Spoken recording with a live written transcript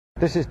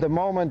This is the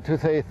moment to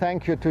say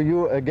thank you to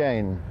you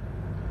again,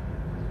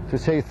 to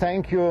say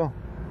thank you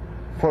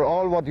for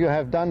all what you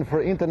have done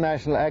for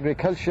international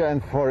agriculture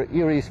and for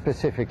Erie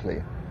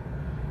specifically.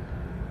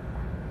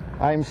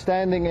 I'm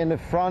standing in the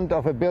front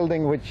of a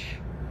building which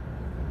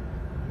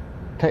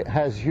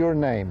has your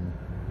name,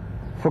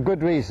 for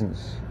good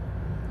reasons.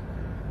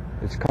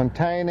 It's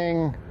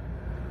containing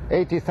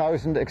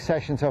 80,000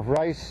 accessions of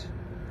rice,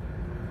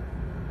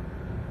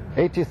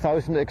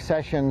 80,000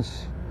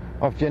 accessions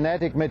of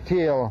genetic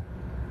material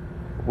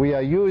we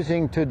are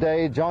using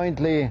today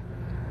jointly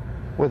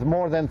with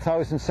more than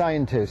 1,000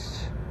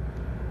 scientists.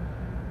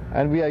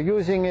 And we are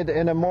using it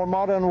in a more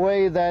modern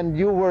way than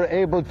you were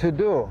able to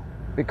do,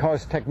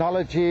 because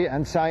technology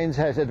and science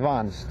has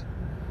advanced.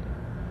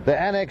 The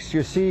annex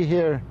you see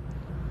here,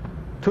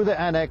 to the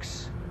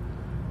annex,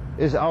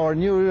 is our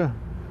new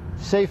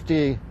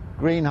safety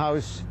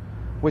greenhouse,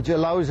 which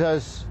allows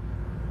us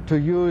to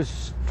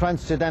use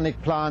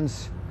transgenic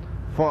plants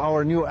for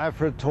our new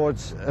effort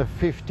towards a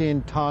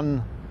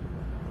 15-ton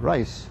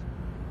rice.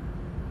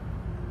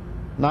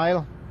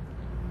 Nyle,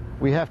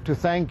 we have to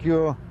thank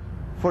you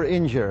for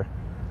INGER,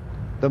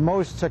 the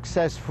most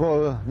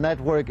successful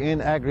network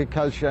in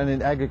agriculture and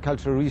in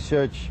agricultural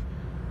research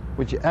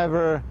which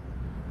ever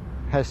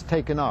has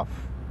taken off.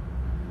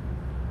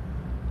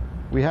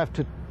 We have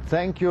to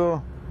thank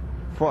you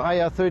for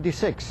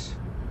IR36,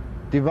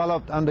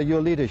 developed under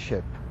your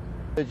leadership,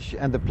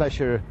 and the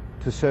pleasure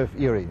to serve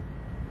Erie.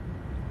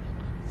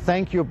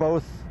 Thank you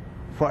both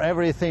for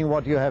everything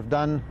what you have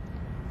done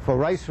for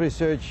rice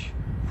research,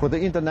 for the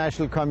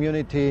international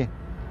community,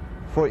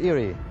 for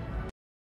Erie.